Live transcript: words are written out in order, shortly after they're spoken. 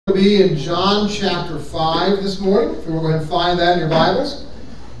Be in John chapter 5 this morning. If you want to go ahead and find that in your Bibles.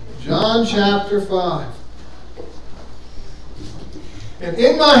 John chapter 5. And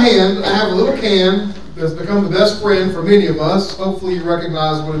in my hand, I have a little can that's become the best friend for many of us. Hopefully you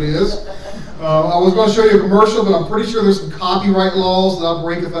recognize what it is. I was going to show you a commercial, but I'm pretty sure there's some copyright laws that I'll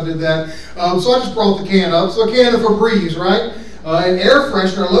break if I did that. So I just brought the can up. So a can of Febreze, right? An air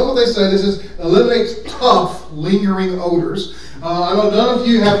freshener. I love what they say. This is eliminates tough, lingering odors. I know none of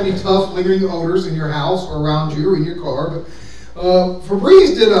you have any tough, lingering odors in your house or around you or in your car, but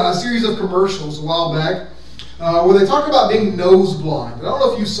Febreze did a series of commercials a while back where they talked about being nose blind. I don't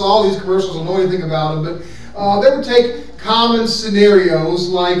know if you saw these commercials or know anything about them, but they would take common scenarios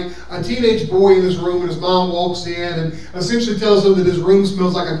like a teenage boy in his room and his mom walks in and essentially tells him that his room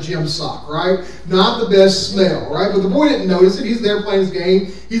smells like a gym sock, right? Not the best smell, right? But the boy didn't notice it. He's there playing his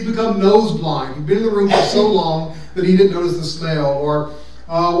game. He's become nose blind. He'd been in the room for so long that he didn't notice the smell. Or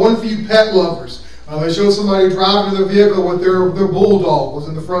one for you pet lovers. They showed somebody driving their vehicle with their bulldog was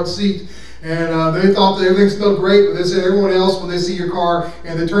in the front seat. And they thought that everything smelled great, but they said everyone else, when they see your car,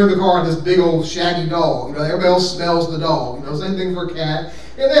 and they turn the car on this big old shaggy dog. You know, everybody else smells the dog. You know, same thing for a cat.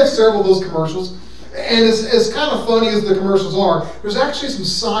 And they have several of those commercials. And as kind of funny as the commercials are, there's actually some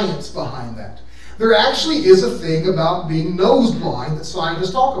science behind that. There actually is a thing about being nose blind that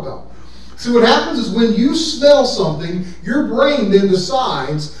scientists talk about. See, what happens is when you smell something, your brain then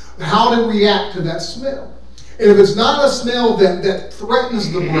decides how to react to that smell. And if it's not a smell that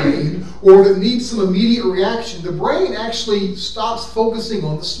threatens the brain or that needs some immediate reaction, the brain actually stops focusing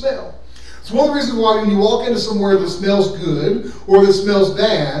on the smell. It's one of the reasons why when you walk into somewhere that smells good or that smells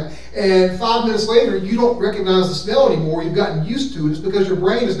bad, and 5 minutes later you don't recognize the smell anymore, you've gotten used to it, it's because your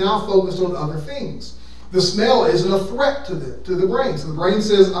brain is now focused on other things. The smell isn't a threat to the brain. So the brain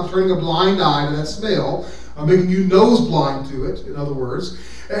says, I'm turning a blind eye to that smell. I'm making you nose blind to it, in other words,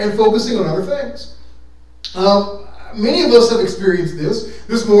 and focusing on other things. Many of us have experienced this.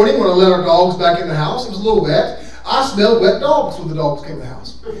 This morning when I let our dogs back in the house, it was a little wet. I smelled wet dogs when the dogs came to the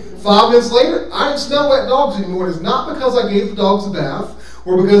house. 5 minutes later, I didn't smell wet dogs anymore. It's not because I gave the dogs a bath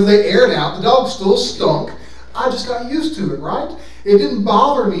or because they aired out. The dogs still stunk. I just got used to it, right? It didn't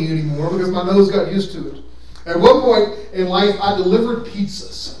bother me anymore because my nose got used to it. At one point in life, I delivered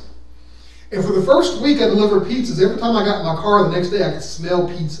pizzas. And for the first week I delivered pizzas, every time I got in my car the next day, I could smell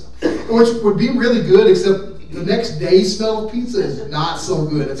pizza. Which would be really good, except the next day's smell of pizza is not so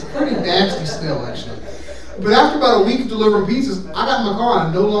good. It's a pretty nasty smell, actually. But after about a week of delivering pizzas, I got in my car and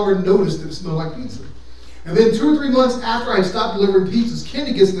I no longer noticed that it smelled like pizza. And then 2 or 3 months after I stopped delivering pizzas,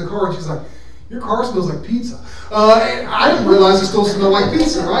 Kenny gets in the car and she's like, your car smells like pizza. And I didn't realize it still smelled like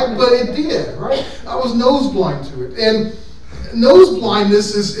pizza, right? But it did, right? I was nose blind to it. And nose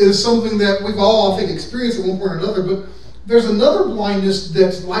blindness is something that we've all, I think, experienced at one point or another, but there's another blindness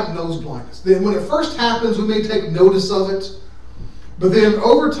that's like nose blindness. Then when it first happens, we may take notice of it, but then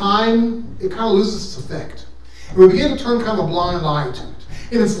over time, it kind of loses its effect. And we begin to turn kind of a blind eye to it.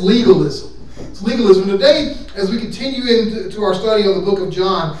 And it's legalism. It's legalism. Today, as we continue into our study of the book of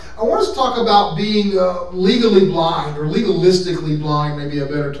John, I want us to talk about being legally blind, or legalistically blind, maybe a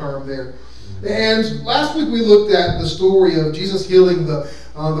better term there. And last week we looked at the story of Jesus healing the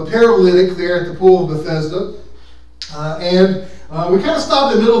paralytic there at the pool of Bethesda. We kind of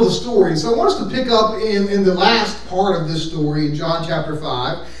stopped in the middle of the story. So I want us to pick up in the last part of this story in John chapter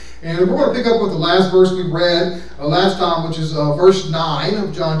 5. And we're going to pick up with the last verse we read last time, which is verse 9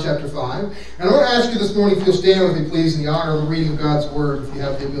 of John chapter 5. And I want to ask you this morning if you'll stand with me, please, in the honor of the reading of God's Word, if you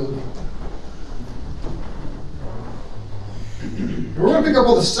have the ability. We're going to pick up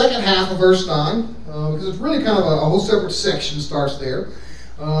on the second half of verse 9, because it's really kind of a whole separate section starts there.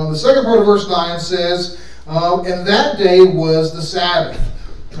 The second part of verse 9 says, and that day was the Sabbath.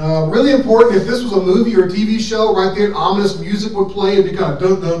 Really important, if this was a movie or a TV show, right there, ominous music would play. It'd be kind of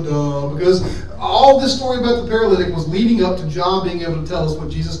dun-dun-dun, because all this story about the paralytic was leading up to John being able to tell us what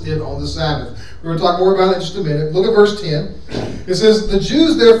Jesus did on the Sabbath. We're going to talk more about it in just a minute. Look at verse 10. It says, the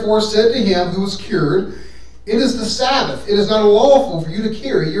Jews therefore said to him who was cured, it is the Sabbath. It is not lawful for you to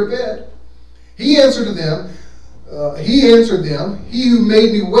carry your bed. He answered them, he who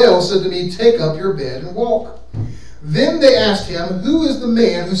made me well said to me, take up your bed and walk. Then they asked him, who is the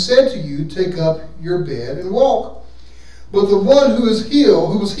man who said to you, take up your bed and walk? But the one who was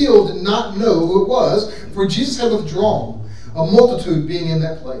healed did not know who it was, for Jesus had withdrawn, a multitude being in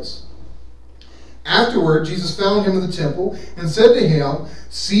that place. Afterward, Jesus found him in the temple and said to him,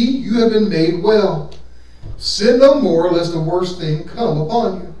 see, you have been made well. Sin no more, lest a worse thing come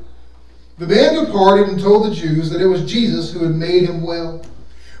upon you. The man departed and told the Jews that it was Jesus who had made him well.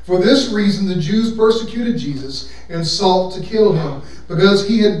 For this reason, the Jews persecuted Jesus and sought to kill him, because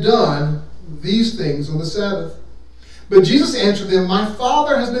he had done these things on the Sabbath. But Jesus answered them, My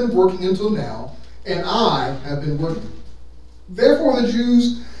Father has been working until now, and I have been working. Therefore the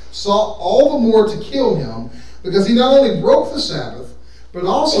Jews sought all the more to kill him, because he not only broke the Sabbath, but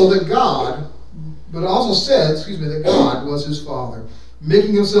also said that God was his Father,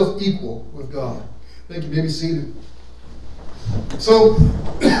 making himself equal with God. Thank you. You may be seated. So,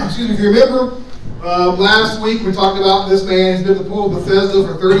 if you remember, last week we talked about this man. He's been at the pool of Bethesda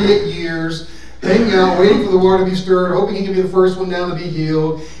for 38 years, hanging out, waiting for the water to be stirred, hoping he can be the first one down to be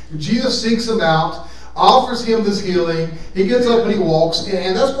healed. Jesus seeks him out, offers him this healing. He gets up and he walks,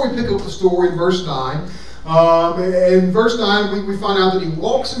 and that's where we pick up the story in verse 9. In verse 9, we find out that he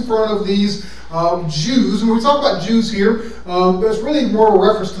walks in front of these Jews. And when we talk about Jews here, that's really more a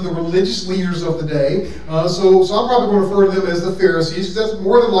reference to the religious leaders of the day. So I'm probably going to refer to them as the Pharisees, because that's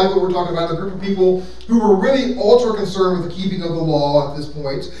more than likely what we're talking about, a group of people who were really ultra concerned with the keeping of the law at this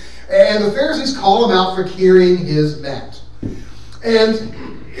point. And the Pharisees call him out for carrying his mat.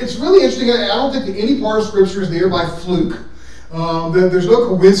 And it's really interesting. I don't think that any part of Scripture is there by fluke. There's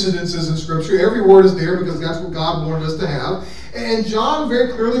no coincidences in Scripture. Every word is there because that's what God wanted us to have. And John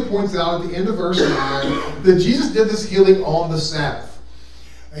very clearly points out at the end of verse 9 that Jesus did this healing on the Sabbath.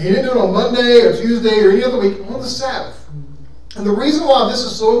 He didn't do it on Monday or Tuesday or any other week, on the Sabbath. And the reason why this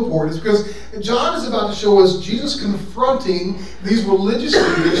is so important is because John is about to show us Jesus confronting these religious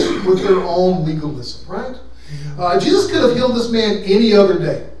leaders with their own legalism, right? Jesus could have healed this man any other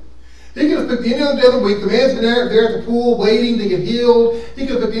day. He could have picked any other day of the week. The man's been there at the pool waiting to get healed. He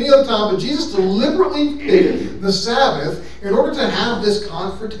could have picked any other time, but Jesus deliberately picked the Sabbath in order to have this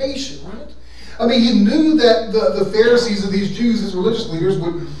confrontation, right? I mean, he knew that the Pharisees of these Jews, these religious leaders,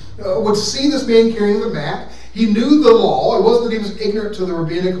 would see this man carrying the mat. He knew the law. It wasn't that he was ignorant to the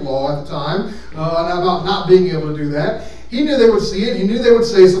rabbinic law at the time about not being able to do that. He knew they would see it. He knew they would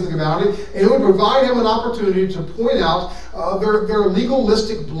say something about it. And it would provide him an opportunity to point out their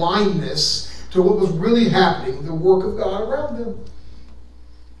legalistic blindness to what was really happening, the work of God around them.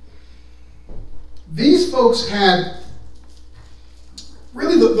 These folks had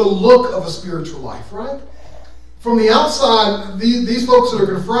really the look of a spiritual life, right? From the outside, these folks that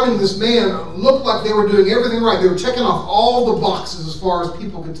are confronting this man looked like they were doing everything right. They were checking off all the boxes as far as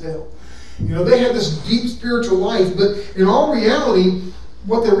people could tell. You know, they had this deep spiritual life, but in all reality,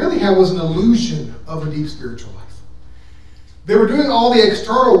 what they really had was an illusion of a deep spiritual life. They were doing all the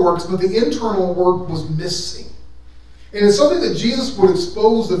external works, but the internal work was missing. And it's something that Jesus would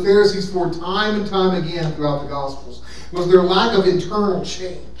expose the Pharisees for time and time again throughout the Gospels, was their lack of internal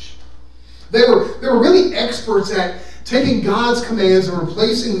change. They were really experts at taking God's commands and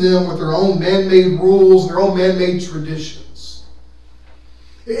replacing them with their own man-made rules, their own man-made traditions.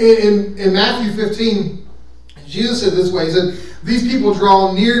 In Matthew 15, Jesus said this way, he said, These people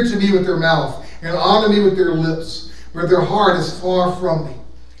draw near to me with their mouth and honor me with their lips, but their heart is far from me.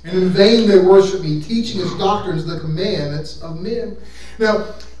 And in vain they worship me, teaching as doctrines the commandments of men.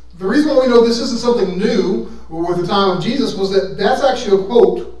 Now, the reason why we know this isn't something new with the time of Jesus was that that's actually a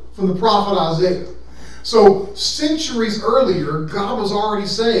quote from the prophet Isaiah. So centuries earlier, God was already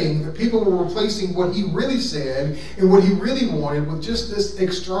saying that people were replacing what he really said and what he really wanted with just this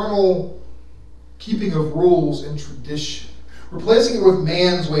external keeping of rules and tradition, replacing it with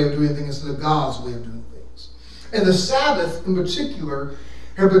man's way of doing things instead of God's way of doing things. And the Sabbath in particular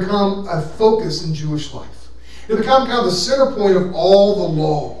had become a focus in Jewish life. It had become kind of the center point of all the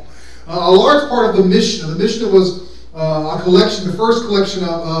law. A large part of the Mishnah was a collection, the first collection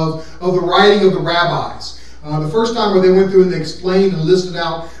of the writing of the rabbis. The first time where they went through and they explained and listed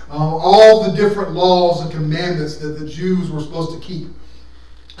out all the different laws and commandments that the Jews were supposed to keep.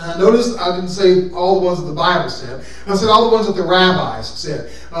 Notice I didn't say all the ones that the Bible said. I said all the ones that the rabbis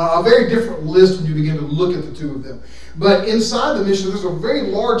said. A very different list when you begin to look at the two of them. But inside the Mishnah, there's a very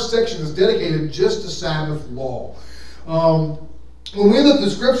large section that's dedicated just to Sabbath law. When we look at the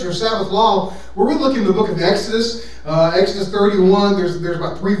Scripture, Sabbath law, we're really looking at the book of Exodus. Exodus 31, there's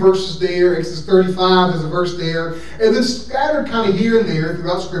about 3 verses there. Exodus 35, there's a verse there. And then scattered kind of here and there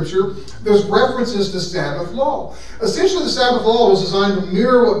throughout Scripture, there's references to Sabbath law. Essentially, the Sabbath law was designed to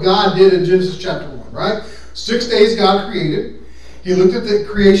mirror what God did in Genesis chapter 1, right? 6 days God created. He looked at the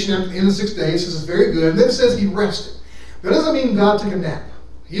creation at the end of 6 days, says it's very good. And then it says he rested. That doesn't mean God took a nap.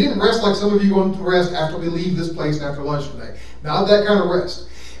 He didn't rest like some of you going to rest after we leave this place after lunch today. Not that kind of rest.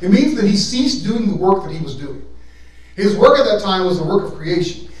 It means that he ceased doing the work that he was doing. His work at that time was the work of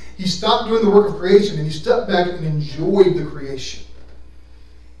creation. He stopped doing the work of creation and he stepped back and enjoyed the creation.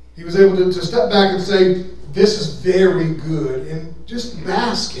 He was able to step back and say, this is very good, and just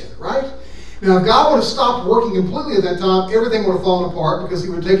bask in it, right? Now, if God would have stopped working completely at that time, everything would have fallen apart because he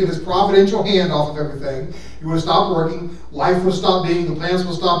would have taken his providential hand off of everything. He would have stopped working. Life would have stopped being. The planets would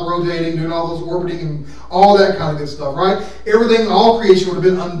have stopped rotating, doing all those orbiting and all that kind of good stuff, right? Everything, all creation would have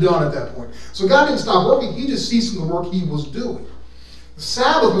been undone at that point. So God didn't stop working. He just ceased from the work he was doing. The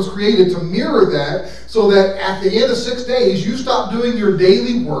Sabbath was created to mirror that so that at the end of 6 days, you stopped doing your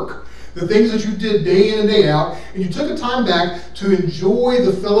daily work, the things that you did day in and day out, and you took a time back to enjoy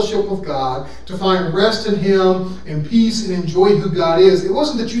the fellowship with God, to find rest in him and peace and enjoy who God is. It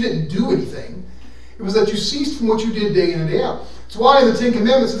wasn't that you didn't do anything. It was that you ceased from what you did day in and day out. That's why in the Ten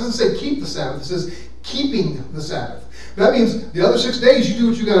Commandments it doesn't say keep the Sabbath. It says keeping the Sabbath. That means the other 6 days you do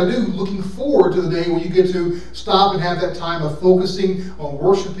what you got to do, looking forward to the day when you get to stop and have that time of focusing on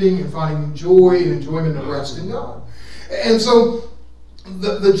worshiping and finding joy and enjoyment and rest in God. And so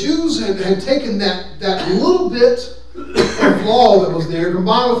the Jews had taken that little bit of law that was there,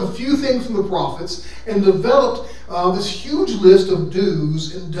 combined with a few things from the prophets, and developed this huge list of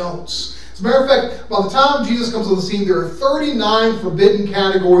do's and don'ts. As a matter of fact, by the time Jesus comes on the scene, there are 39 forbidden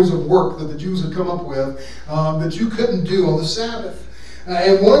categories of work that the Jews had come up with that you couldn't do on the Sabbath.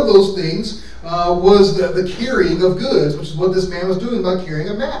 And one of those things was the carrying of goods, which is what this man was doing by carrying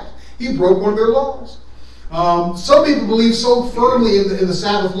a mat. He broke one of their laws. Some people believe so firmly in the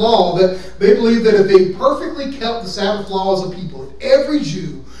Sabbath law that they believe that if they perfectly kept the Sabbath law as a people, if every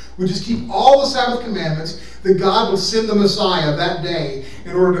Jew would just keep all the Sabbath commandments, that God would send the Messiah that day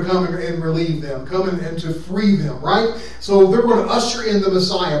in order to come and relieve them, come and to free them, right? So they're going to usher in the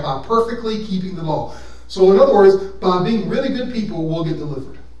Messiah by perfectly keeping the law. So in other words, by being really good people, we'll get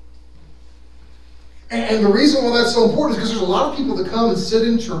delivered. And the reason why that's so important is because there's a lot of people that come and sit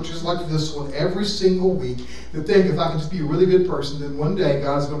in churches like this one every single week that think if I can just be a really good person, then one day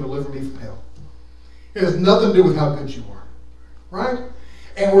God is going to deliver me from hell. It has nothing to do with how good you are, right?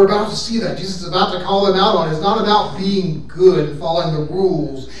 And we're about to see that. Jesus is about to call them out on it. It's not about being good and following the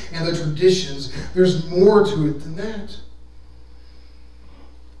rules and the traditions. There's more to it than that.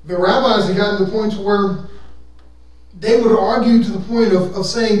 The rabbis had gotten to the point to where they would argue to the point of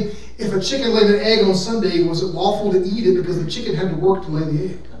saying, if a chicken laid an egg on Sunday, was it lawful to eat it because the chicken had to work to lay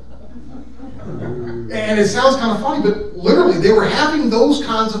the egg? And it sounds kind of funny, but literally they were having those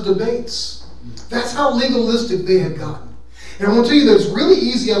kinds of debates. That's how legalistic they had gotten. And I want to tell you that it's really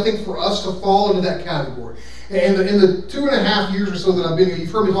easy, I think, for us to fall into that category. And in the 2.5 years or so that I've been here,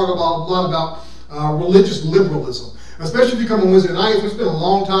 you've heard me talk a lot about religious liberalism. Especially if you come on Wednesday nights, we spent a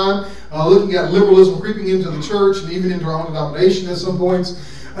long time looking at liberalism creeping into the church and even into our own denomination at some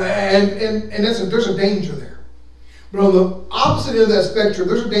points. And there's a danger there. But on the opposite end of that spectrum,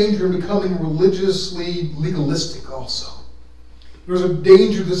 there's a danger in becoming religiously legalistic also. There's a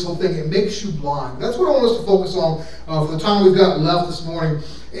danger to this whole thing. It makes you blind. That's what I want us to focus on for the time we've got left this morning,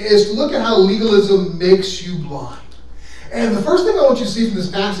 is to look at how legalism makes you blind. And the first thing I want you to see from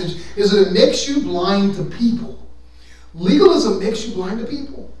this passage is that it makes you blind to people. Legalism makes you blind to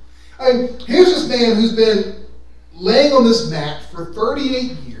people. I mean, here's this man who's been laying on this mat for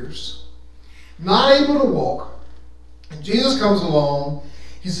 38 years, not able to walk, and Jesus comes along.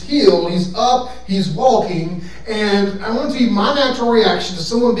 He's healed, he's up, he's walking, and I want to tell you, my natural reaction to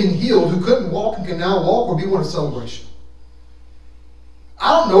someone being healed who couldn't walk and can now walk would be one of celebration.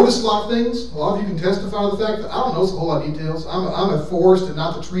 I don't notice a lot of things. A lot of you can testify to the fact that I don't notice a whole lot of details. I'm a forest and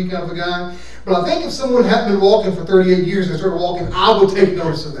not the tree kind of a guy. But I think if someone hadn't been walking for 38 years and started walking, I would take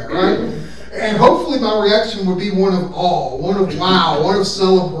notice of that, right? And hopefully my reaction would be one of awe, one of wow, one of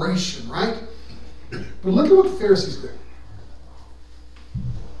celebration, right? But look at what the Pharisees do.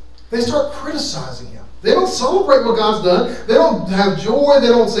 They start criticizing him. They don't celebrate what God's done. They don't have joy. They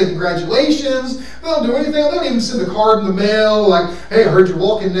don't say congratulations. They don't do anything. They don't even send a card in the mail like, hey, I heard you're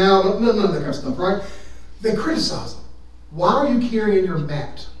walking now. None of that kind of stuff, right? They criticize him. Why are you carrying your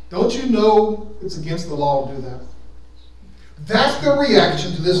mat? Don't you know it's against the law to do that? That's their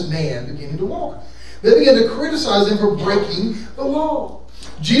reaction to this man beginning to walk. They begin to criticize him for breaking the law.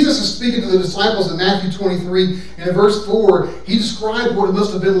 Jesus is speaking to the disciples in Matthew 23, and in verse 4, he described what it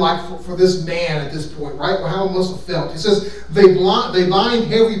must have been like for this man at this point, right? How it must have felt. He says, they bind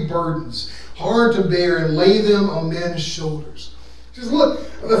heavy burdens, hard to bear, and lay them on men's shoulders. He says, look,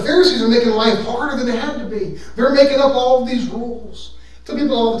 the Pharisees are making life harder than it had to be. They're making up all of these rules. I tell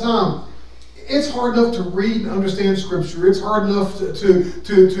people all the time, it's hard enough to read and understand Scripture. It's hard enough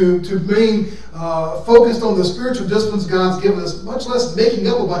to remain focused on the spiritual disciplines God's given us, much less making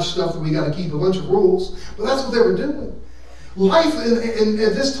up a bunch of stuff that we got to keep, a bunch of rules. But that's what they were doing. Life at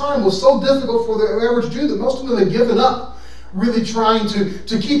this time was so difficult for the average Jew that most of them had given up, really trying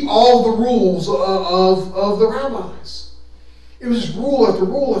to keep all the rules of the rabbis. It was just rule after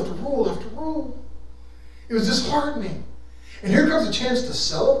rule after rule after rule. It was disheartening. And here comes a chance to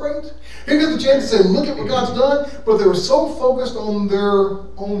celebrate. Here comes a chance to say, look at what God's done. But they were so focused on their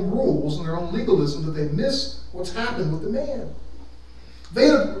own rules and their own legalism that they missed what's happened with the man. They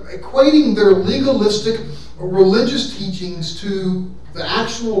are equating their legalistic religious teachings to the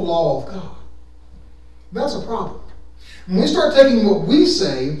actual law of God. That's a problem. When we start taking what we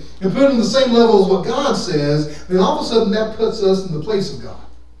say and put it on the same level as what God says, then all of a sudden that puts us in the place of God.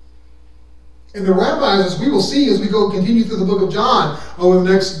 And the rabbis, as we will see as we continue through the book of John over the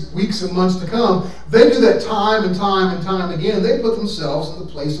next weeks and months to come, they do that time and time and time again. They put themselves in the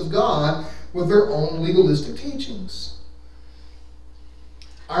place of God with their own legalistic teachings.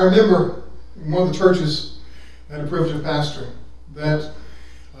 I remember in one of the churches I had the privilege of pastoring that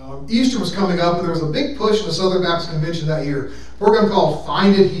Easter was coming up, and there was a big push in the Southern Baptist Convention that year. A program called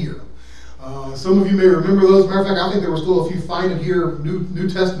Find It Here. Some of you may remember those. Matter of fact, I think there were still a few Find It Here New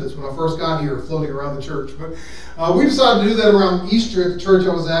Testaments when I first got here floating around the church. But we decided to do that around Easter at the church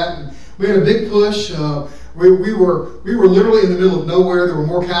I was at, and we had a big push. We were literally in the middle of nowhere. There were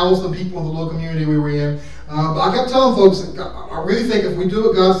more cows than people in the little community we were in. But I kept telling folks that I really think if we do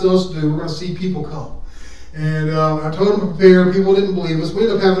what God's telling us to do, we're going to see people come. And I told them to prepare. People didn't believe us. We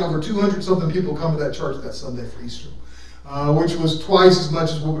ended up having over 200-something people come to that church that Sunday for Easter, which was twice as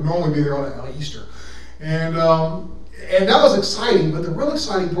much as what would normally be there on Easter. And that was exciting, but the real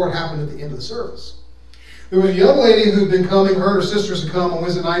exciting part happened at the end of the service. There was a young lady who'd been coming. Her and her sisters had come on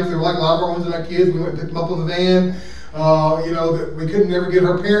Wednesday night. They were like a lot of our Wednesday night kids. We went and picked them up on the van. We couldn't ever get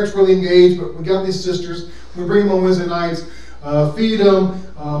her parents really engaged, but we got these sisters. We bring them on Wednesday nights, feed them,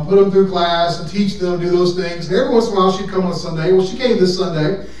 put them through class, and teach them, do those things. And every once in a while she'd come on a Sunday. Well, she came this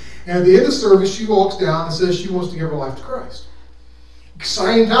Sunday, and at the end of the service, she walks down and says she wants to give her life to Christ.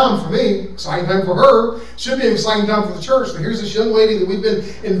 Exciting time for me, exciting time for her. Should be an exciting time for the church. So here's this young lady that we've been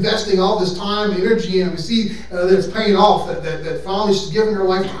investing all this time and energy in, and we see that it's paying off, that finally she's giving her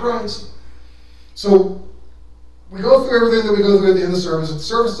life to Christ. So we go through everything that we go through at the end of the service. The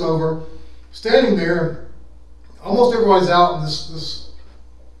service is over, standing there, almost everybody's out, and this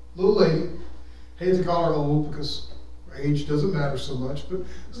little lady, I hate to call her old because age doesn't matter so much, but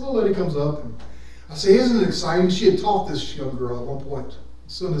this little lady comes up, and I say, isn't it exciting? She had taught this young girl at one point in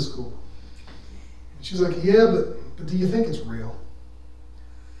Sunday school. And she's like, yeah, but do you think it's real?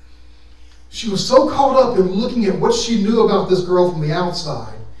 She was so caught up in looking at what she knew about this girl from the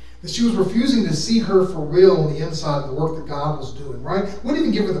outside that she was refusing to see her for real on the inside of the work that God was doing, right? Wouldn't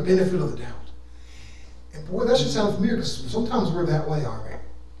even give her the benefit of the doubt. And boy, that should sound familiar because sometimes we're that way, aren't we?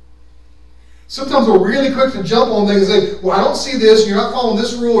 Sometimes we're really quick to jump on things and say, well, I don't see this, and you're not following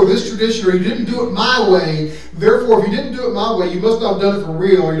this rule or this tradition, or you didn't do it my way. Therefore, if you didn't do it my way, you must not have done it for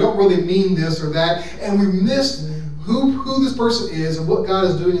real, or you don't really mean this or that. And we miss who this person is and what God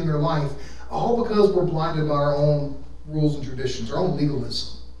is doing in their life, all because we're blinded by our own rules and traditions, our own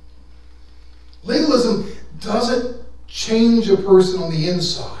legalism. Legalism doesn't change a person on the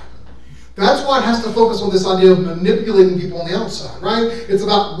inside. That's why it has to focus on this idea of manipulating people on the outside, right? It's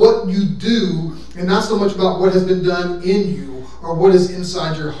about what you do and not so much about what has been done in you or what is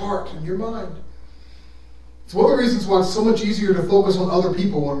inside your heart and your mind. It's one of the reasons why it's so much easier to focus on other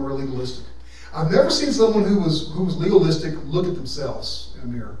people when we're legalistic. I've never seen someone who was legalistic look at themselves in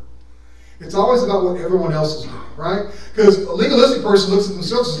a mirror. It's always about what everyone else is doing, right? Because a legalistic person looks at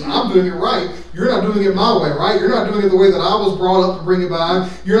themselves and says, I'm doing it right. You're not doing it my way, right? You're not doing it the way that I was brought up to bring it by.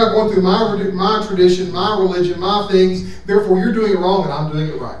 You're not going through my tradition, my religion, my things. Therefore, you're doing it wrong and I'm doing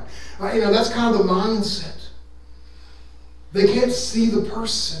it right. That's kind of the mindset. They can't see the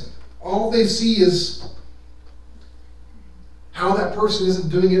person. All they see is how that person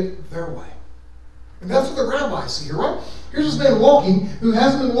isn't doing it their way. And that's what the rabbis see here, right? Here's this man walking who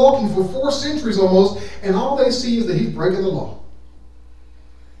hasn't been walking for 4 centuries almost, and all they see is that he's breaking the law.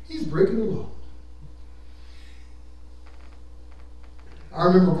 He's breaking the law. I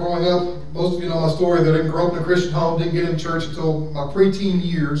remember growing up, most of you know my story, that I didn't grow up in a Christian home, didn't get into church until my preteen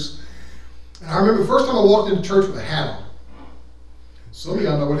years. And I remember the first time I walked into church with a hat on. Some of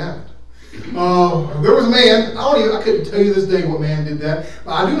y'all know what happened. There was a man, I couldn't tell you this day what man did that,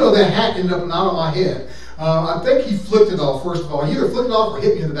 but I do know that hat ended up not on my head. I think he flicked it off, first of all. He either flicked it off or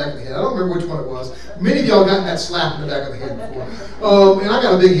hit me in the back of the head. I don't remember which one it was. Many of y'all gotten that slap in the back of the head before. And I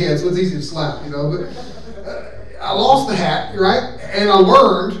got a big head, so it's easy to slap, But I lost the hat, right? And I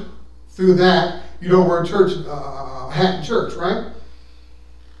learned through that, you don't wear a hat in church, right?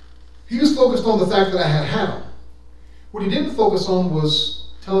 He was focused on the fact that I had a hat on. What he didn't focus on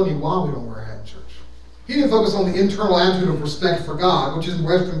was telling me why we don't wear a hat in church. He didn't focus on the internal attitude of respect for God, which in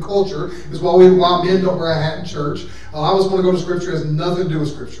Western culture is why men don't wear a hat in church. I always want to go to Scripture. It has nothing to do with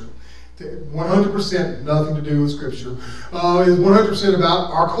Scripture. 100% nothing to do with Scripture. It's 100% about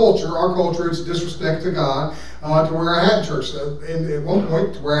our culture. Our culture is disrespect to God to wear a hat in church. And at one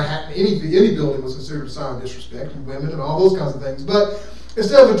point, to wear a hat in any building was considered a sign of disrespect, and women and all those kinds of things. But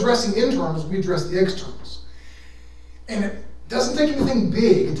instead of addressing internals, we address the externals. And it doesn't take anything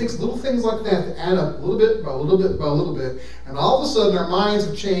big. It takes little things like that to add up a little bit by a little bit by a little bit. And all of a sudden, our minds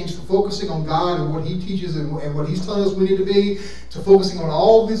have changed from focusing on God and what He teaches and what He's telling us we need to be to focusing on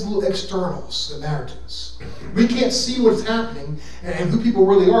all these little externals that matter to us. We can't see what's happening and who people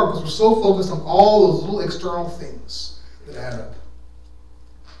really are because we're so focused on all those little external things that add up.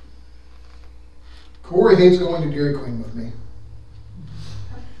 Corey hates going to Dairy Queen with me.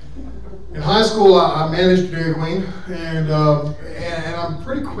 In high school, I managed Dairy Queen, and I'm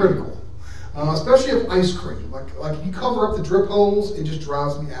pretty critical, especially of ice cream. Like if you cover up the drip holes, it just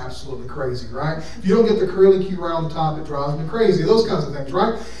drives me absolutely crazy, right? If you don't get the curly Q right on the top, it drives me crazy. Those kinds of things,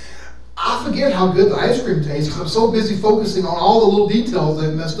 right? I forget how good the ice cream tastes because I'm so busy focusing on all the little details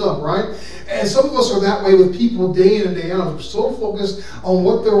that messed up, right? And some of us are that way with people day in and day out. We're so focused on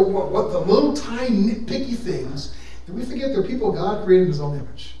what the little tiny nitpicky things that we forget they're people God created in His own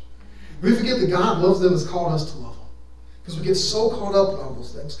image. We forget that God loves them and has called us to love them. Because we get so caught up in all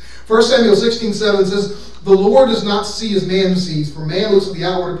those things. 1 Samuel 16:7 says, "The Lord does not see as man sees, for man looks at the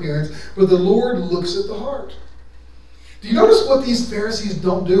outward appearance, but the Lord looks at the heart." Do you notice what these Pharisees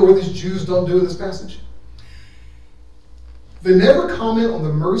don't do, or what these Jews don't do in this passage? They never comment on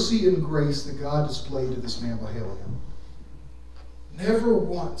the mercy and grace that God displayed to this man by healing him. Never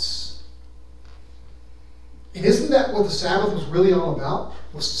once. And isn't that what the Sabbath was really all about?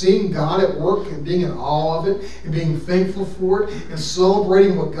 Was seeing God at work and being in awe of it and being thankful for it and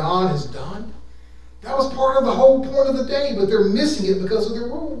celebrating what God has done? That was part of the whole point of the day, but they're missing it because of their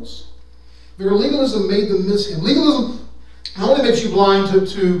rules. Their legalism made them miss Him. Legalism not only makes you blind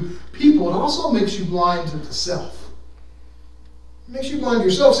to people, it also makes you blind to self. It makes you blind to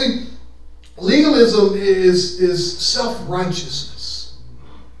yourself. See, legalism is self-righteousness.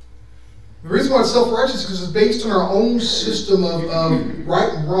 The reason why it's self-righteous is because it's based on our own system of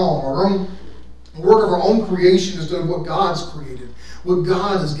right and wrong, our own work of our own creation instead of what God's created, what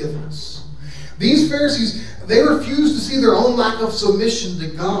God has given us. These Pharisees, they refused to see their own lack of submission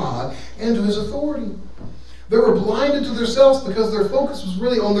to God and to His authority. They were blinded to themselves because their focus was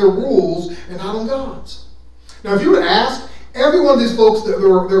really on their rules and not on God's. Now, if you would ask, every one of these folks that they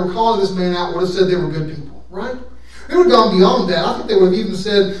were calling this man out would have said they were good people, right? They would have gone beyond that. I think they would have even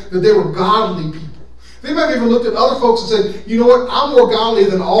said that they were godly people. They might have even looked at other folks and said, you know what, I'm more godly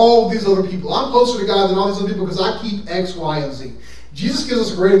than all these other people. I'm closer to God than all these other people because I keep X, Y, and Z. Jesus gives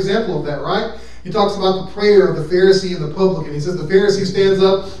us a great example of that, right? He talks about the prayer of the Pharisee and the publican. He says the Pharisee stands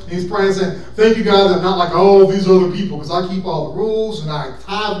up and he's praying saying, thank you, God, that I'm not like all these other people because I keep all the rules and I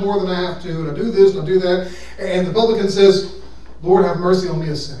tithe more than I have to and I do this and I do that. And the publican says, Lord, have mercy on me,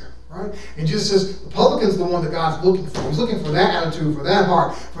 a sinner. Right? And Jesus says the publican's the one that God's looking for. He's looking for that attitude, for that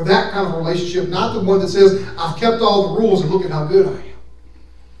heart, for that kind of relationship, not the one that says, I've kept all the rules and look at how good I am.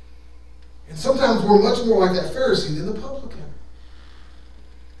 And sometimes we're much more like that Pharisee than the publican.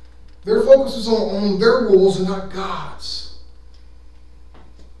 Their focus is on their rules and not God's.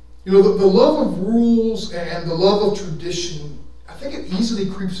 You know, the love of rules and the love of tradition, I think it easily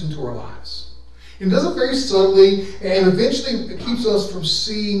creeps into our lives. It does it very subtly, and eventually it keeps us from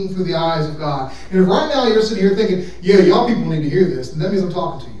seeing through the eyes of God. And if right now you're sitting here thinking, yeah, y'all people need to hear this, then that means I'm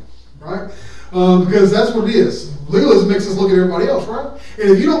talking to you, right? Because that's what it is. Legalism makes us look at everybody else, right? And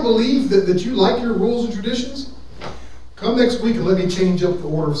if you don't believe that you like your rules and traditions, come next week and let me change up the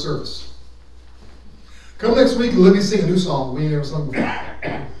order of service. Come next week and let me sing a new song we ain't ever sung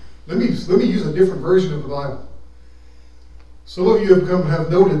before. Let me use a different version of the Bible. Some of you have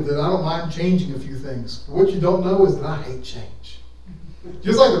noted that I don't mind changing a few things. But what you don't know is that I hate change.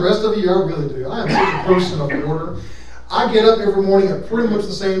 Just like the rest of you, I really do. I am such a person of order. I get up every morning at pretty much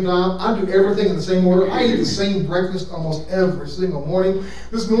the same time. I do everything in the same order. I eat the same breakfast almost every single morning.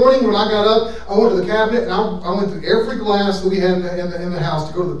 This morning when I got up, I went to the cabinet and I went through every glass that we had in the house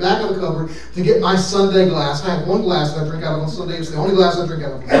to go to the back of the cupboard to get my Sunday glass. I have one glass that I drink out of on Sunday. It's the only glass I drink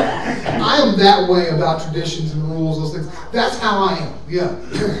out of. I am that way about traditions and rules, those things. That's how I am, yeah.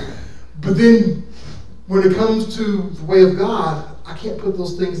 But then when it comes to the way of God, I can't put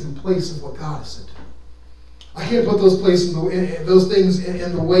those things in place of what God has said. I can't put those things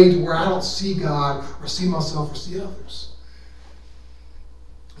in the way to where I don't see God or see myself or see others.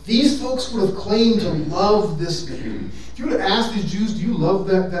 these folks would have claimed to love this man. If you would have asked these Jews, do you love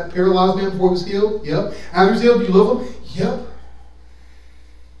that paralyzed man before he was healed? Yep. After he was healed, do you love him? Yep.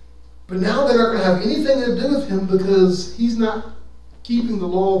 But now they're not going to have anything to do with him because he's not keeping the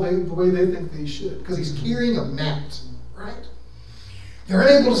law the way they think they should. Because he's carrying a mat, right? They're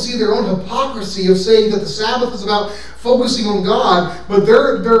unable to see their own hypocrisy of saying that the Sabbath is about focusing on God, but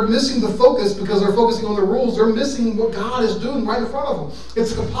they're missing the focus because they're focusing on the rules. They're missing what God is doing right in front of them.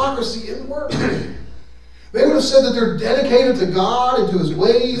 It's hypocrisy in work. They would have said that they're dedicated to God and to his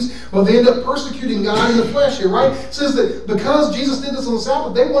ways, but they end up persecuting God in the flesh here, right? It says that because Jesus did this on the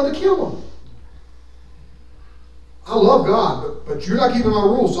Sabbath, they wanted to kill him. I love God, but you're not keeping my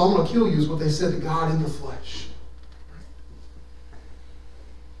rules, so I'm going to kill you, is what they said to God in the flesh.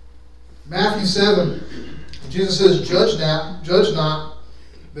 Matthew 7, Jesus says, Judge not,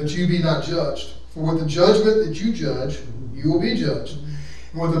 that you be not judged. For with the judgment that you judge, you will be judged.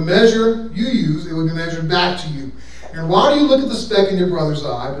 And with the measure you use, it will be measured back to you. And why do you look at the speck in your brother's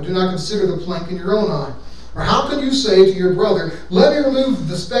eye, but do not consider the plank in your own eye? Or how can you say to your brother, let me remove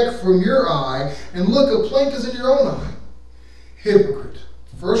the speck from your eye, and look, a plank is in your own eye? Hypocrite.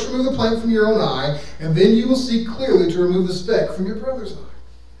 First remove the plank from your own eye, and then you will see clearly to remove the speck from your brother's eye.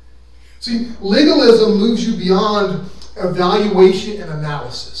 See, legalism moves you beyond evaluation and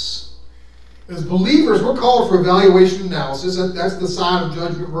analysis. As believers, we're called for evaluation and analysis. That's the side of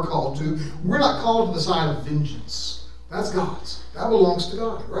judgment we're called to. We're not called to the side of vengeance. That's God's. That belongs to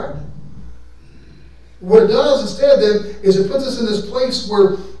God, right? What it does instead then is it puts us in this place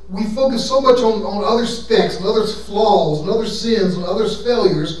where we focus so much on other specks, on others' flaws, on others' sins, on others'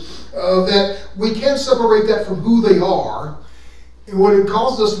 failures, that we can't separate that from who they are. And what it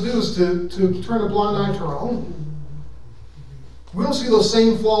causes us to do is to turn a blind eye to our own. We don't see those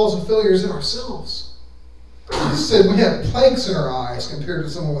same flaws and failures in ourselves. Jesus said we have planks in our eyes compared to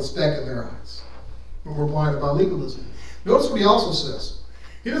someone with a speck in their eyes when we're blinded by legalism. Notice what he also says.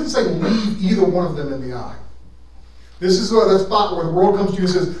 He doesn't say leave either one of them in the eye. This is that spot where the world comes to you and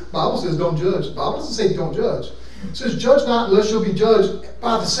says, the Bible says don't judge. The Bible doesn't say don't judge. It says judge not unless you'll be judged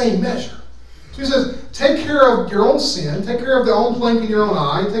by the same measure. So he says, take care of your own sin, take care of the own plank in your own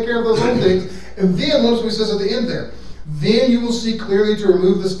eye, take care of those own things, and then notice what he says at the end there. Then you will see clearly to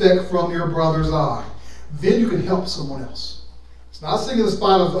remove the speck from your brother's eye. Then you can help someone else. It's not sitting in the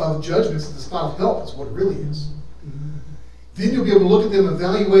spot of judgment, it's the spot of help. That's what it really is. Then you'll be able to look at them,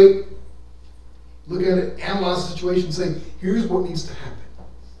 evaluate, look at it, analyze the situation, and say, here's what needs to happen.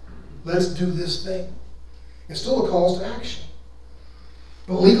 Let's do this thing. It's still a call to action.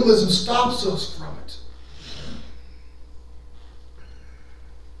 But legalism stops us from it.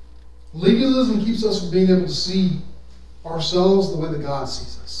 Legalism keeps us from being able to see ourselves the way that God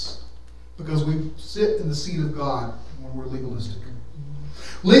sees us. Because we sit in the seat of God when we're legalistic.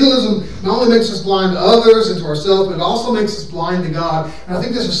 Legalism not only makes us blind to others and to ourselves, but it also makes us blind to God. And I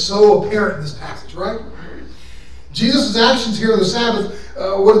think this is so apparent in this passage, right? Jesus' actions here on the Sabbath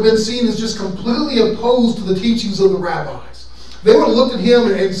would have been seen as just completely opposed to the teachings of the rabbis. They would have looked at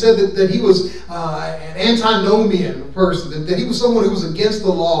him and said that he was an antinomian person, that he was someone who was against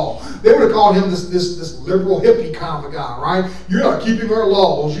the law. They would have called him this liberal hippie kind of a guy, right? You're not keeping our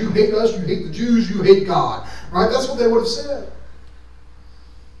laws. You hate us. You hate the Jews. You hate God, right? That's what they would have said.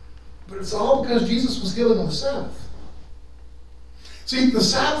 But it's all because Jesus was healing on the Sabbath. See, the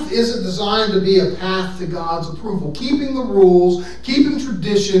Sabbath isn't designed to be a path to God's approval. Keeping the rules, keeping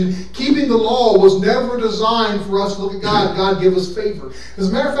tradition, keeping the law was never designed for us to look at God and God give us favor. As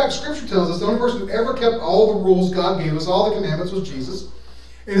a matter of fact, Scripture tells us the only person who ever kept all the rules God gave us, all the commandments, was Jesus.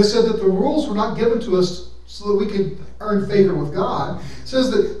 And it said that the rules were not given to us so that we could earn favor with God. It says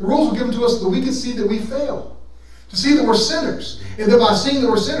that the rules were given to us so that we could see that we fail. To see that we're sinners. And that by seeing that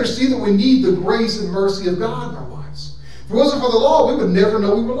we're sinners, see that we need the grace and mercy of God in our lives. If it wasn't for the law, we would never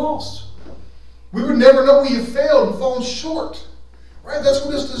know we were lost. We would never know we have failed and fallen short. Right? That's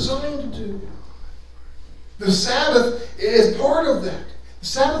what it's designed to do. The Sabbath is part of that. The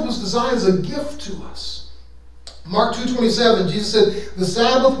Sabbath was designed as a gift to us. Mark 2:27, Jesus said, the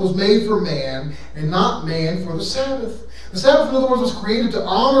Sabbath was made for man, and not man for the Sabbath. The Sabbath, in other words, was created to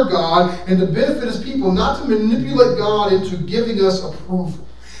honor God and to benefit his people, not to manipulate God into giving us approval.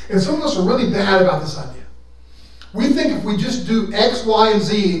 And some of us are really bad about this idea. We think if we just do X, Y, and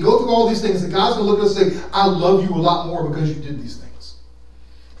Z and go through all these things, that God's going to look at us and say, I love you a lot more because you did these things.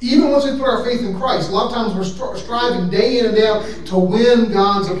 Even once we put our faith in Christ, a lot of times we're striving day in and day out to win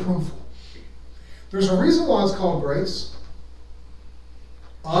God's approval. There's a reason why it's called grace.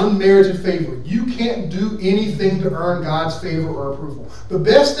 Unmerited favor. You can't do anything to earn God's favor or approval. The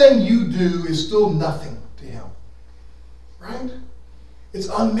best thing you do is still nothing to him. Right? It's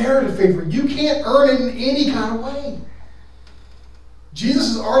unmerited favor. You can't earn it in any kind of way. Jesus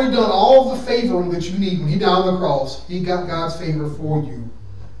has already done all the favoring that you need when he died on the cross. He got God's favor for you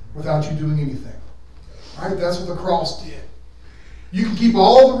without you doing anything. Right? That's what the cross did. You can keep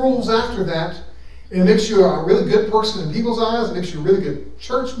all the rules after that, and it makes you a really good person in people's eyes. It makes you a really good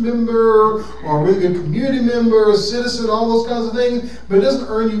church member or a really good community member, a citizen, all those kinds of things. But it doesn't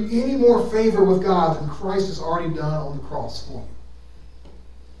earn you any more favor with God than Christ has already done on the cross for you.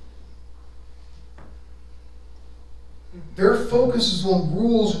 Their focus is on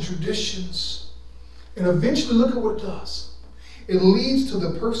rules and traditions. And eventually, look at what it does. It leads to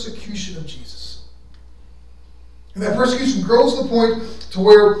the persecution of Jesus. And that persecution grows to the point to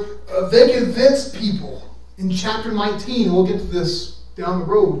where they convince people in chapter 19, and we'll get to this down the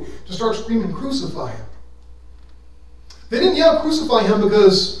road, to start screaming, crucify him. They didn't yell crucify him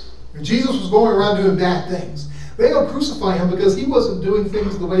because Jesus was going around doing bad things. They yelled crucify him because he wasn't doing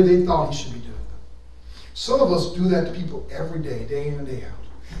things the way they thought he should be doing them. Some of us do that to people every day, day in and day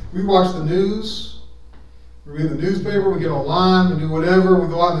out. We watch the news, we read the newspaper, we get online, we do whatever, we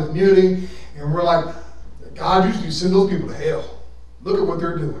go out in the community, and we're like, God used to send those people to hell. Look at what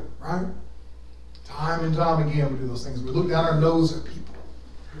they're doing, right? Time and time again we do those things. We look down our nose at people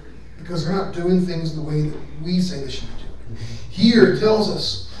because they're not doing things the way that we say they should be doing. Here it tells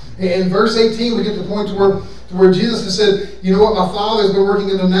us, in verse 18 we get to the point to where Jesus has said, you know what, my Father has been working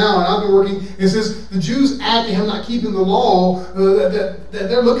in them now, and I've been working. It says the Jews add to him not keeping the law, that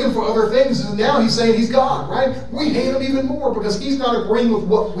they're looking for other things, and now he's saying he's God, right? We hate him even more because he's not agreeing with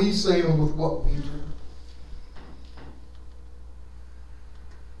what we say and with what we do.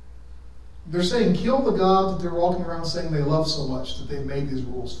 They're saying, kill the God that they're walking around saying they love so much that they've made these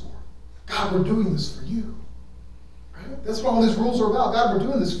rules for. God, we're doing this for you. Right? That's what all these rules are about. God, we're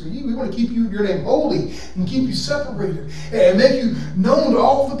doing this for you. We want to keep your name holy and keep you separated and make you known to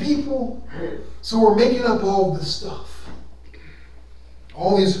all the people. So we're making up all this stuff.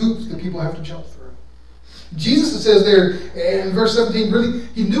 All these hoops that people have to jump through. Jesus, it says there in verse 17, really,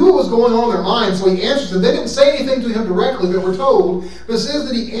 he knew what was going on in their minds, so he answers them. They didn't say anything to him directly that we're told, but it says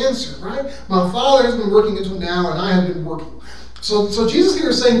that he answered, right? My Father has been working until now, and I have been working. So Jesus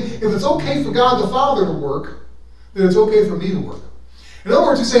here is saying, if it's okay for God the Father to work, then it's okay for me to work. In other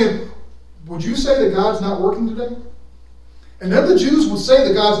words, he's saying, would you say that God's not working today? And none of the Jews would say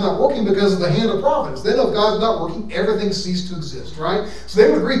that God's not working because of the hand of providence. They know if God's not working, everything ceased to exist, right? So they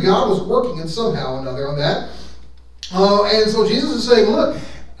would agree God was working in somehow or another on that. And so Jesus is saying, look,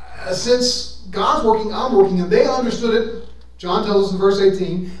 since God's working, I'm working, and they understood it. John tells us in verse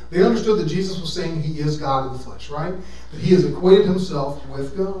 18, they understood that Jesus was saying he is God in the flesh, right? That he has equated himself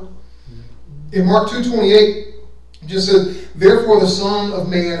with God. In Mark 2:28, it just says, therefore the Son of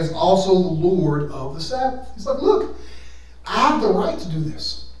Man is also the Lord of the Sabbath. He's like, look, I have the right to do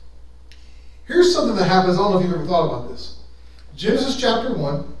this. Here's something that happens. I don't know if you've ever thought about this. Genesis chapter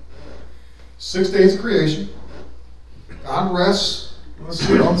 1, 6 days of creation. God rests, let's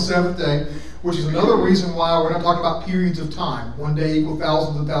see, on the seventh day, which is another reason why we're not talking about periods of time. One day equals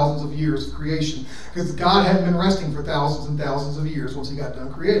thousands and thousands of years of creation. Because God hadn't been resting for thousands and thousands of years once he got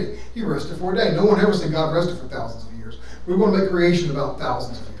done creating. He rested for a day. No one ever said God rested for thousands of years. We want to make creation about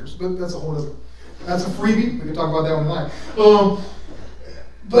thousands of years, but that's a whole other. That's a freebie. We can talk about that one tonight.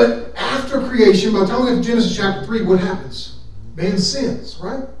 But after creation, by the time we get to Genesis chapter 3, what happens? Man sins,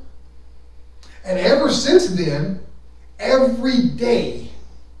 right? And ever since then, every day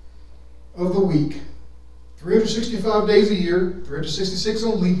of the week, 365 days a year, 366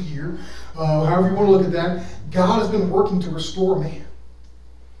 on leap year, however you want to look at that, God has been working to restore man.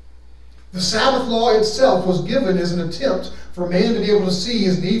 The Sabbath law itself was given as an attempt for man to be able to see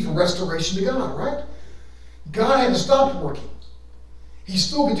his need for restoration to God, right? God hadn't stopped working. He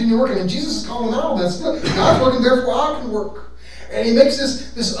still continued working. And Jesus is calling out on that still. God's working, therefore I can work. And he makes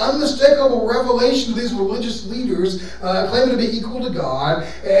this unmistakable revelation to these religious leaders, claiming to be equal to God,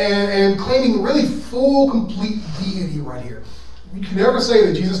 and claiming really full, complete deity right here. We can never say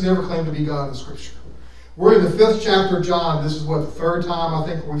that Jesus never claimed to be God in Scripture. We're in the 5th chapter of John. This is what, the 3rd time I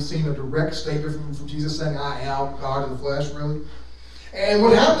think we've seen a direct statement from Jesus saying, I am God in the flesh, really. And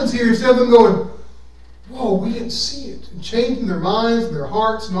what happens here, instead of them going, whoa, we didn't see it, and changing their minds and their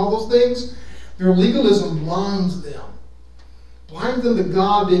hearts and all those things, their legalism blinds them. Blinds them to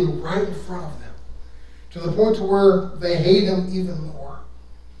God being right in front of them, to the point to where they hate him even more.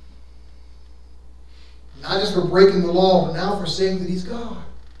 Not just for breaking the law, but now for saying that he's God.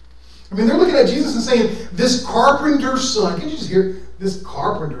 I mean, they're looking at Jesus and saying, this carpenter's son, can't you just hear, this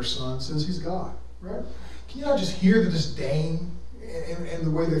carpenter's son says he's God, right? Can you not just hear the disdain and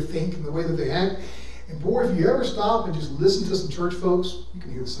the way they think and the way that they act? And boy, if you ever stop and just listen to some church folks, you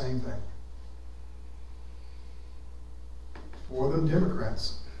can hear the same thing. For them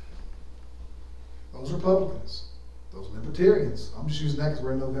Democrats, those Republicans, those Libertarians, I'm just using that because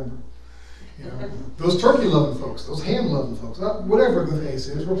we're in November. You know, those turkey-loving folks, those ham-loving folks, whatever the case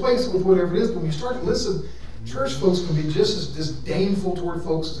is, replace it with whatever it is. But when you start to listen, church folks can be just as disdainful toward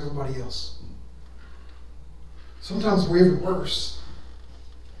folks as everybody else. Sometimes we're even worse.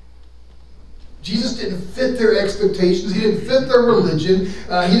 Jesus didn't fit their expectations. He didn't fit their religion.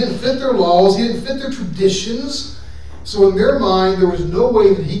 He didn't fit their laws. He didn't fit their traditions. So in their mind, there was no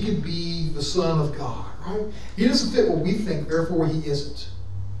way that he could be the Son of God, right? He doesn't fit what we think, therefore he isn't.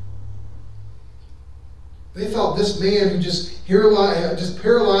 They thought this man who just paralyzed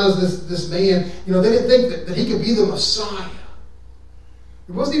this man, you know, they didn't think that he could be the Messiah.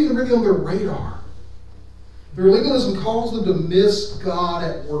 It wasn't even really on their radar. Their legalism caused them to miss God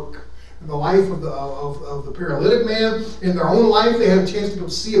at work. In the life of the paralytic man, in their own life, they had a chance to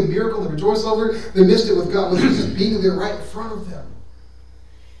see a miracle and rejoice over it. They missed it with God, with Jesus being there right in front of them.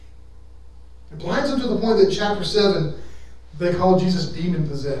 It blinds them to the point that in chapter 7, they call Jesus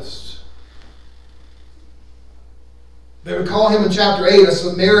demon-possessed. They would call him in chapter 8 a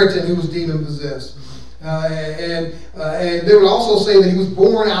Samaritan who was demon-possessed. And they would also say that he was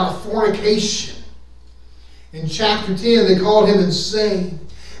born out of fornication. In chapter 10, they called him insane.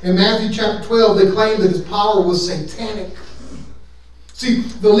 In Matthew chapter 12, they claimed that his power was satanic. See,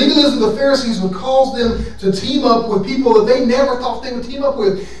 the legalism of the Pharisees would cause them to team up with people that they never thought they would team up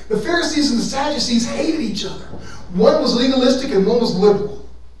with. The Pharisees and the Sadducees hated each other. One was legalistic and one was liberal.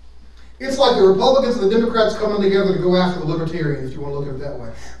 It's like the Republicans and the Democrats coming together to go after the Libertarians, if you want to look at it that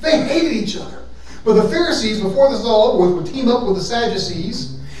way. They hated each other. But the Pharisees, before this is all over with, would team up with the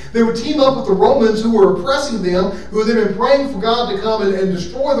Sadducees. They would team up with the Romans who were oppressing them, who had been praying for God to come and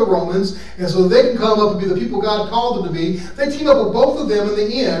destroy the Romans, and so they can come up and be the people God called them to be. They team up with both of them in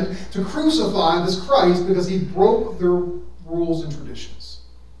the end to crucify this Christ because he broke their rules and traditions.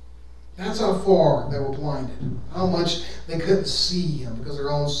 That's how far they were blinded, how much they couldn't see him because of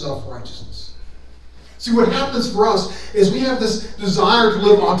their own self-righteousness. See, what happens for us is we have this desire to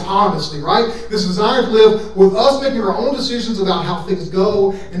live autonomously, right? This desire to live with us making our own decisions about how things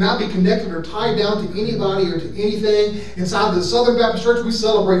go and not be connected or tied down to anybody or to anything. Inside the Southern Baptist Church, we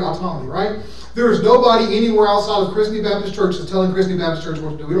celebrate autonomy, right? There is nobody anywhere outside of Christian Baptist Church that's telling Christian Baptist Church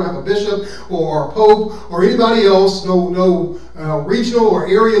what to do. We don't have a bishop or a pope or anybody else, no regional or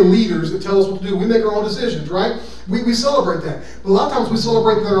area leaders that tell us what to do. We make our own decisions, right? We celebrate that. But a lot of times we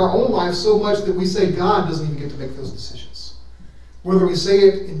celebrate that in our own life so much that we say God doesn't even get to make those decisions. Whether we say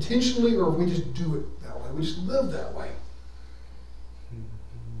it intentionally or if we just do it that way. We just live that way.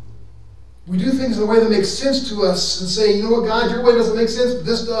 We do things in a way that makes sense to us and say, you know what, God, your way doesn't make sense, but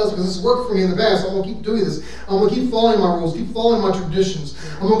this does because this worked for me in the past. I'm going to keep doing this. I'm going to keep following my rules, keep following my traditions.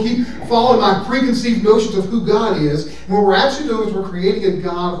 I'm going to keep following my preconceived notions of who God is. And what we're actually doing is we're creating a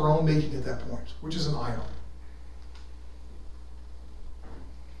God of our own making at that point, which is an idol.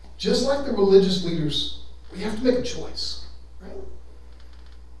 Just like the religious leaders, we have to make a choice, right?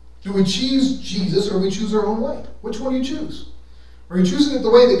 Do we choose Jesus or do we choose our own way? Which one do you choose? Are you choosing it the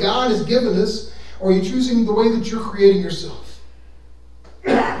way that God has given us, or are you choosing the way that you're creating yourself?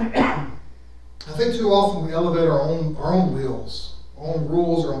 I think too often we elevate our own wills, our own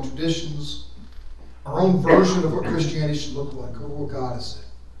rules, our own traditions, our own version of what Christianity should look like, or what God has said.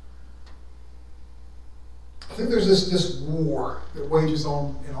 I think there's this war that wages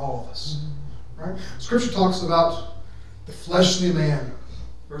on in all of us. Right? Scripture talks about the fleshly man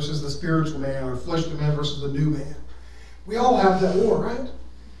versus the spiritual man, or fleshly man versus the new man. We all have that war, right?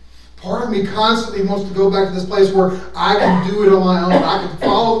 Part of me constantly wants to go back to this place where I can do it on my own. I can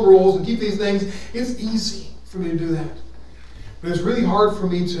follow the rules and keep these things. It's easy for me to do that. But it's really hard for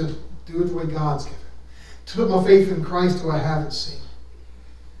me to do it the way God's given. To put my faith in Christ who I haven't seen.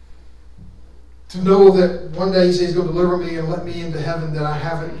 To know that one day he says he's going to deliver me and let me into heaven that I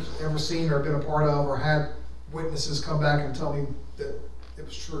haven't ever seen or been a part of or had witnesses come back and tell me that it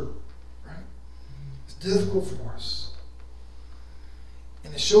was true. Right? It's difficult for us.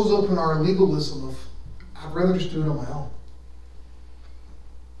 And it shows up in our legalism of, I'd rather just do it on my own.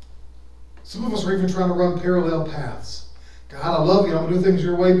 Some of us are even trying to run parallel paths. God, I love you, I'm going to do things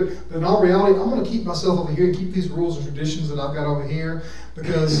your way, but in all reality, I'm going to keep myself over here and keep these rules and traditions that I've got over here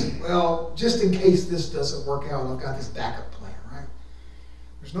because, well, just in case this doesn't work out, I've got this backup plan, right?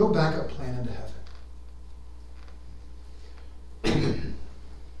 There's no backup plan into heaven.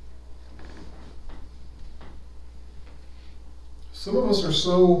 Some of us are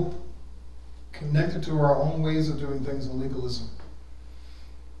so connected to our own ways of doing things in legalism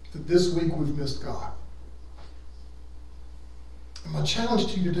that this week we've missed God. And my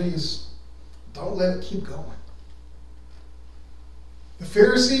challenge to you today is don't let it keep going. The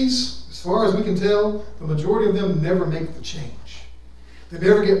Pharisees, as far as we can tell, the majority of them never make the change. They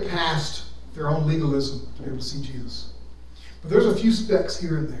never get past their own legalism to be able to see Jesus. But there's a few specks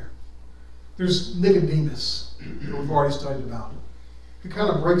here and there. There's Nicodemus, that we've already studied about, who kind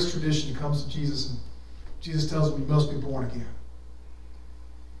of breaks tradition and comes to Jesus, and Jesus tells him he must be born again.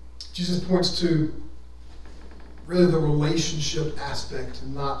 Jesus points to really the relationship aspect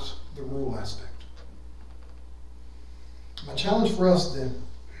and not the rule aspect. My challenge for us then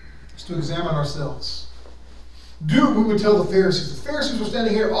is to examine ourselves. Do what we would tell the Pharisees. The Pharisees were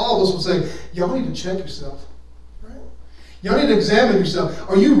standing here, all of us would say, y'all need to check yourself. Right? Y'all need to examine yourself.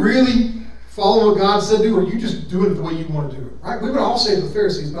 Are you really following what God said do, or are you just doing it the way you want to do it? Right? We would all say to the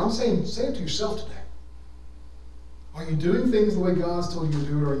Pharisees, but I'm saying, say it to yourself today. Are you doing things the way God's told you to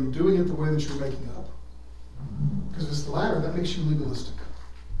do it, or are you doing it the way that you're making up? Because if it's the latter, that makes you legalistic.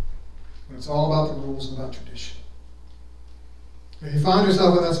 When it's all about the rules and about tradition. If you find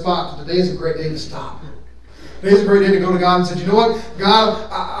yourself in that spot, today is a great day to stop. Today is a great day to go to God and say, you know what, God,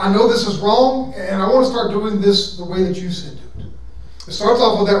 I know this is wrong, and I want to start doing this the way that you said do it. It starts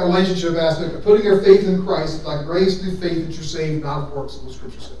off with that relationship aspect of putting your faith in Christ, like grace through faith that you're saved, not of works, as the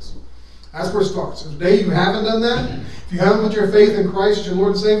Scripture says. That's where it starts. If today you haven't done that, if you haven't put your faith in Christ as your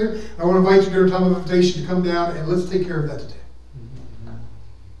Lord and Savior, I want to invite you during a time of invitation to come down and let's take care of that today.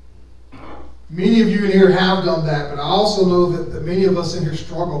 Many of you in here have done that, but I also know that many of us in here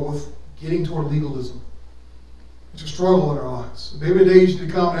struggle with getting toward legalism. It's a struggle in our lives. Maybe today you need to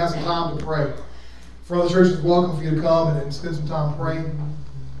come and have some time to pray. For other churches, welcome for you to come and spend some time praying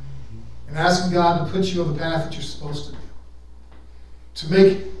and asking God to put you on the path that you're supposed to do. To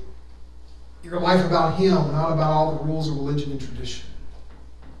make your life about Him, not about all the rules of religion and tradition.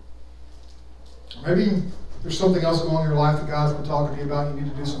 Or maybe there's something else going on in your life that God's been talking to you about. You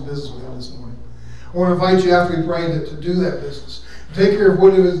need to do some business with Him this morning. I want to invite you after we pray to do that business. To take care of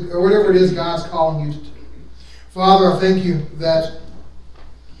whatever it is God's calling you to do. Father, I thank you that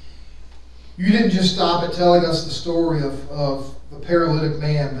you didn't just stop at telling us the story of the paralytic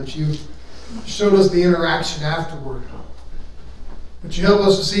man, but you showed us the interaction afterward. But you help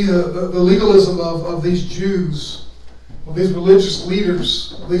us to see the legalism of these Jews, of these religious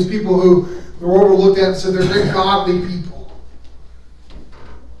leaders, of these people who the world looked at and said they're godly people.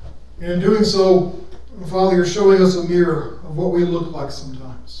 And in doing so, Father, you're showing us a mirror of what we look like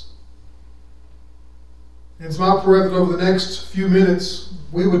sometimes. And it's my prayer that over the next few minutes,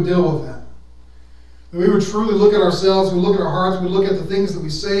 we would deal with that. That we would truly look at ourselves, we would look at our hearts, we would look at the things that we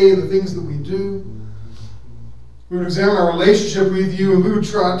say, the things that we do. We would examine our relationship with you, and we would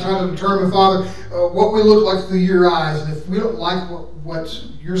try to determine, Father, what we look like through your eyes. And if we don't like what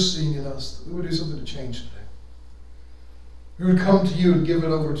you're seeing in us, we would do something to change today. We would come to you and give it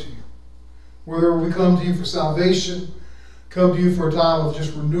over to you. Whether we come to you for salvation, come to you for a time of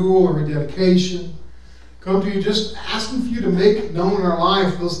just renewal or rededication, come to you just asking for you to make known in our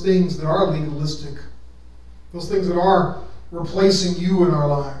life those things that are legalistic, those things that are replacing you in our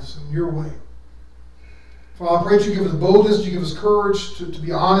lives in your way. Father, I pray that you give us boldness, you give us courage to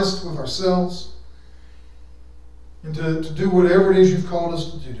be honest with ourselves and to do whatever it is you've called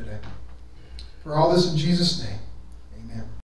us to do today. For all this in Jesus' name.